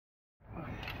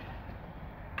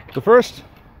So first,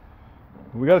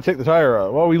 we got to take the tire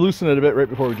out. Well, we loosen it a bit right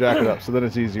before we jack it up, so then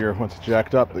it's easier once it's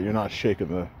jacked up that you're not shaking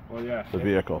the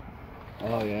vehicle.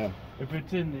 Oh yeah. If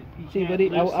it's in the... See, buddy,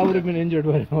 I would have been injured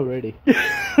by it already. So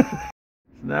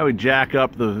now we jack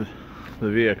up the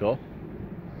vehicle.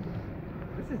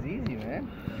 This is easy, man.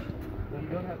 Well, you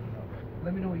don't have to know.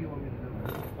 Let me know what you want me to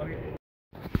do. Okay.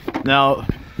 Now,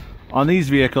 on these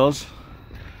vehicles,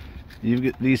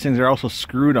 these things are also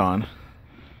screwed on.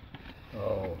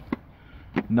 Oh.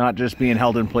 Not just being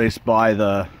held in place by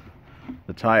the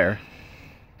tire.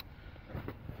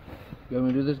 You want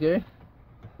me to do this, Gary?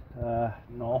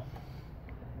 No.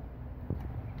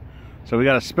 So we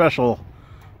got a special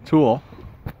tool.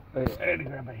 I had to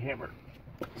grab my hammer.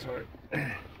 Sorry.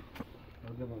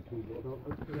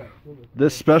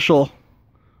 This special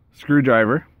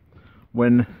screwdriver,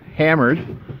 when hammered,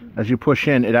 as you push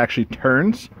in, it actually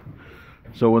turns.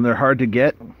 So when they're hard to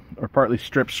get or partly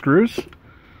stripped screws,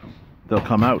 they'll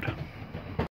come out.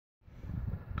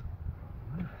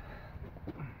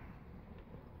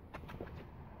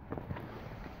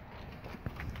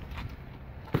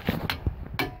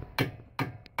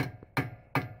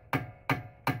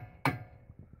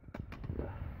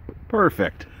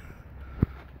 Perfect.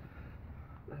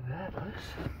 That looks...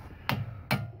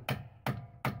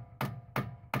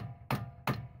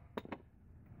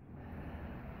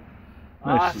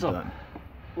 Nicely Awesome. done.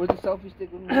 Where's the selfie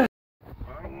stick with me?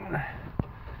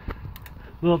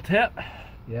 Little tip.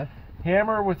 Yeah.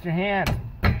 Hammer with your hand.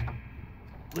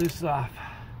 Loose off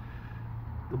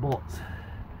the bolts.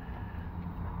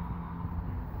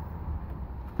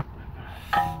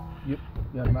 You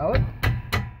got a mallet?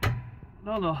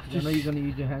 No, no. I know you're gonna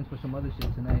use your hands for some other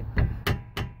shit tonight. You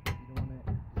don't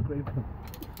wanna scrape them.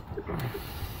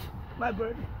 My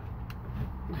bird.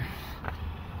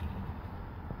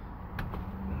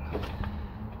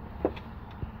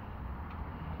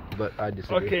 But I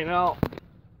disagree. Okay, now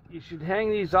you should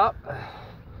hang these up.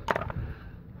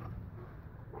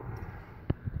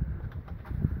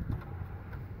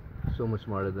 So much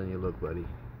smarter than you look, buddy.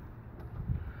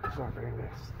 It's not very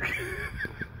nice.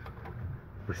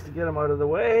 Just to get them out of the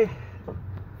way.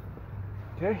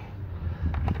 Okay.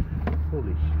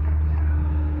 Holy shit.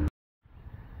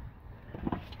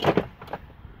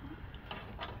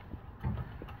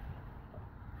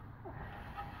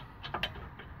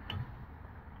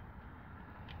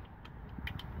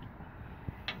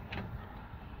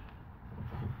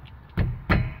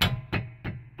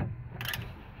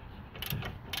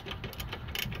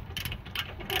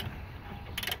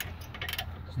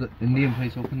 So the Indian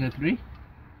place open at 3?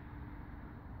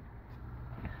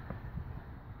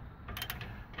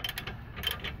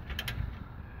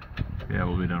 Yeah,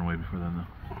 we'll be done way before then, though.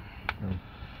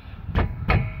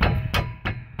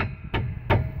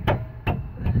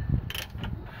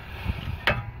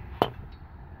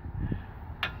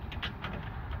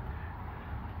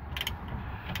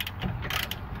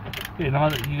 Okay, now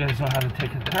that you guys know how to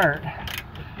take it apart,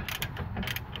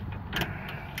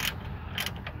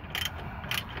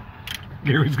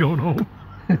 Gary's going home.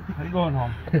 I'm going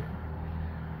home.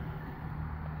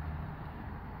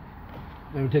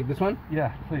 Let me take this one?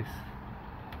 Yeah, please.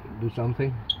 Do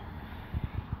something.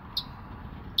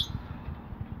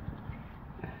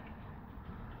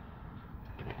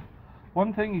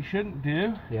 One thing you shouldn't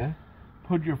do, Yeah?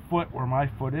 put your foot where my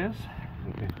foot is.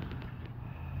 Okay.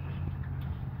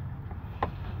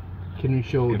 Can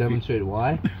you demonstrate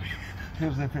why?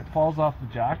 Because if it falls off the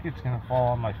jack, it's going to fall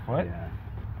on my foot. Yeah.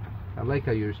 I like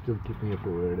how you're still keeping it for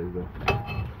where it is though.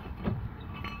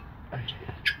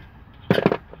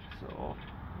 So,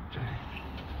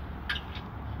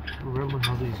 remember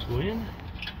how these go in.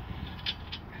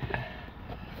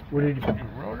 Where did you put your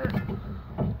rotor?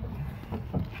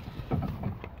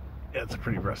 Yeah, it's a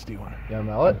pretty rusty one. You got a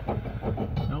mallet?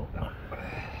 Nope.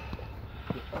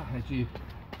 Actually,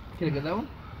 can I get that one?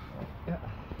 Yeah.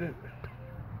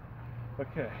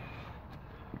 Okay.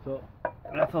 So,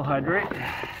 methyl hydrate.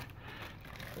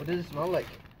 What does it smell like?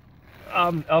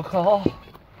 Alcohol.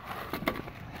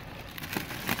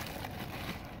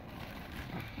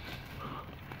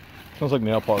 Smells like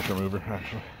nail polish remover,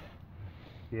 actually.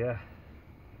 Yeah.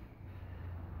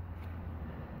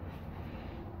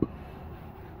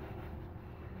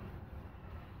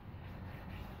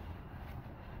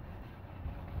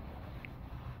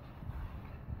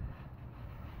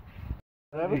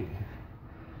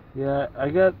 Yeah, I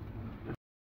got.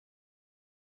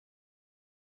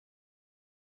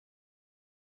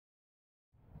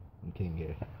 Okay,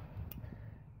 here.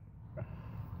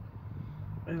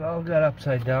 It all got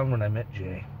upside down when I met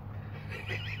Jay.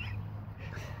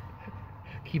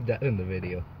 Keep that in the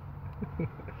video.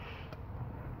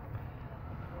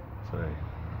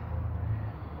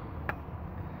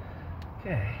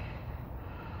 Okay.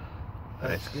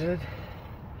 That's good.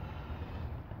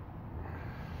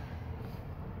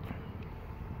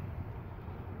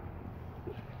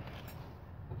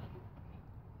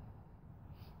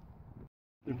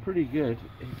 They're pretty good.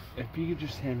 If you could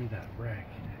just hand me that rag.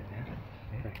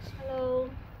 Yeah. Thanks. Hello.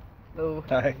 Hello.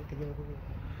 Hi.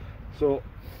 So,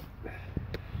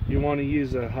 you want to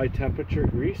use a high temperature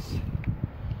grease,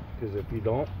 because if you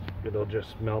don't, it'll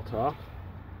just melt off.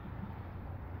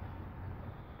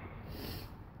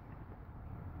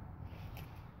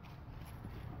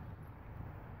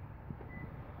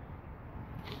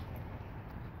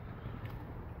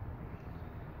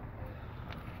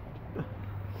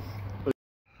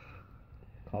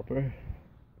 Copper.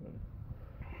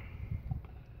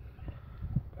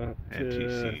 Up to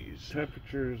NTCs.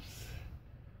 temperatures,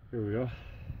 here we go,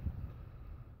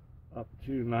 up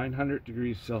to 900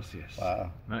 degrees Celsius.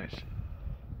 Wow. Nice.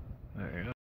 There you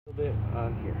go. A little bit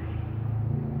on here,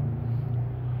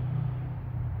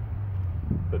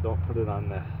 but don't put it on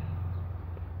the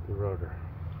rotor,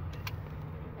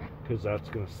 because that's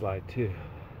going to slide too.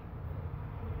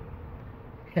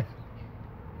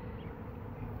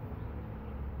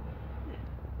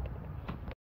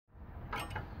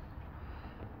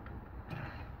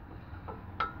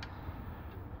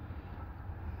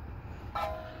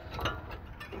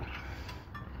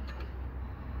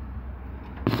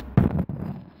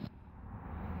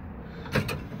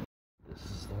 This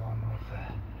is the one with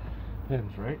the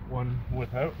pins, right? One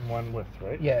without and one with,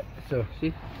 right? Yeah, so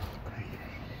see?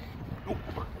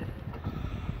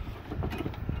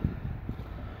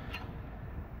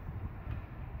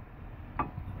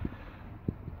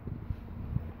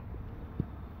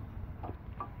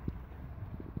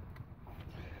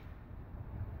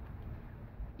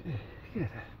 Good.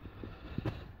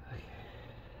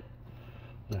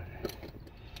 Okay.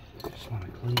 Just want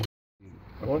to clean.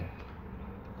 What?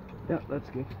 Yeah, that's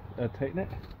good. Tighten it.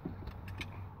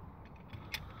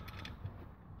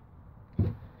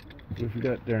 If you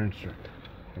got Darren's trick.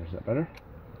 Is that better?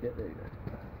 Yeah, there you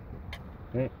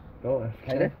go. Okay. Go. If you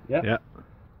can. Tighter? Yeah. Yeah.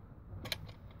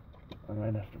 I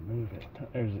might have to move it.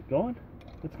 Is it going?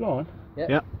 It's going. Yeah.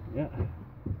 Yeah. Yeah.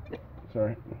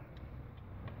 Sorry.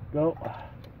 Go.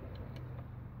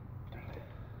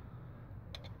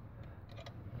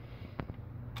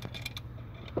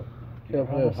 Feel a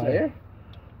little Almost there. higher?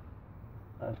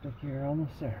 I think you're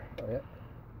almost there. Oh, yeah.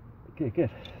 Okay, good.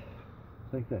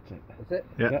 I think that's it. That's it?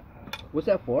 Yeah. What's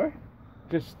that for?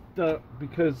 Just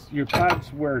because your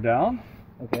pads wear down,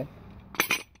 Okay.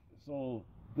 so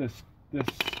this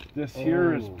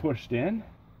here is Oh. pushed in.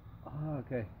 Oh,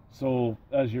 okay. So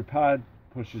as your pad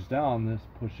pushes down, this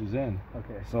pushes in.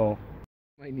 Okay. So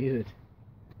Might need it.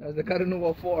 I was like, I don't know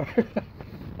what for.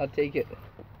 I'll take it.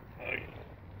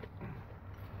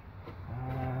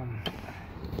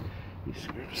 these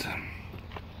screws.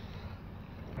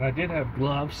 And I did have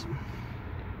gloves,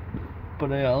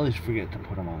 but I always forget to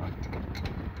put them on.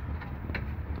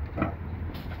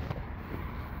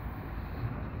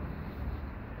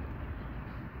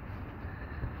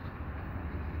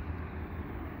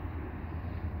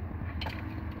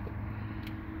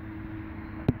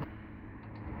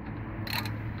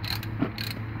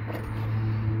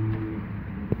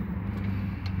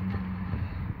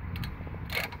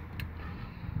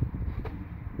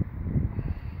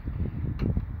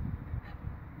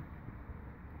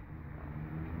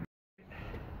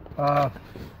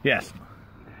 Yes.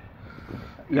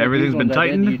 Yeah, Everything's these been ones I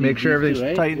did, you tightened. did Make sure these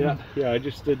everything's too, right? tightened. Yeah, I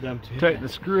just did them too. Tighten the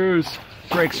screws.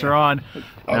 Brakes are on.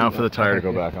 Now for the tire to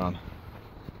go back on.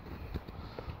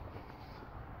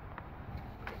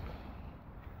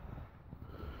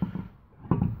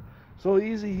 So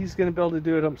easy, he's gonna be able to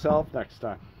do it himself next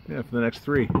time. Yeah, for the next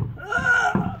 3.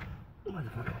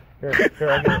 Here,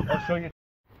 I'll show you.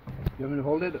 You want me to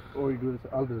hold it, or you do this?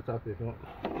 I'll do the top if you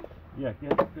want. Yeah,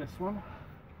 get this one.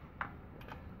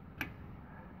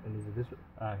 And is it this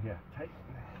one? Yeah, tight.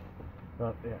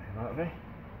 Well, yeah, that way.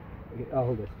 Okay, I'll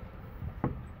hold this.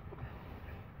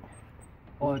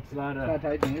 Oh, it's not It's not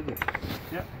tightening, is it?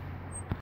 Yeah.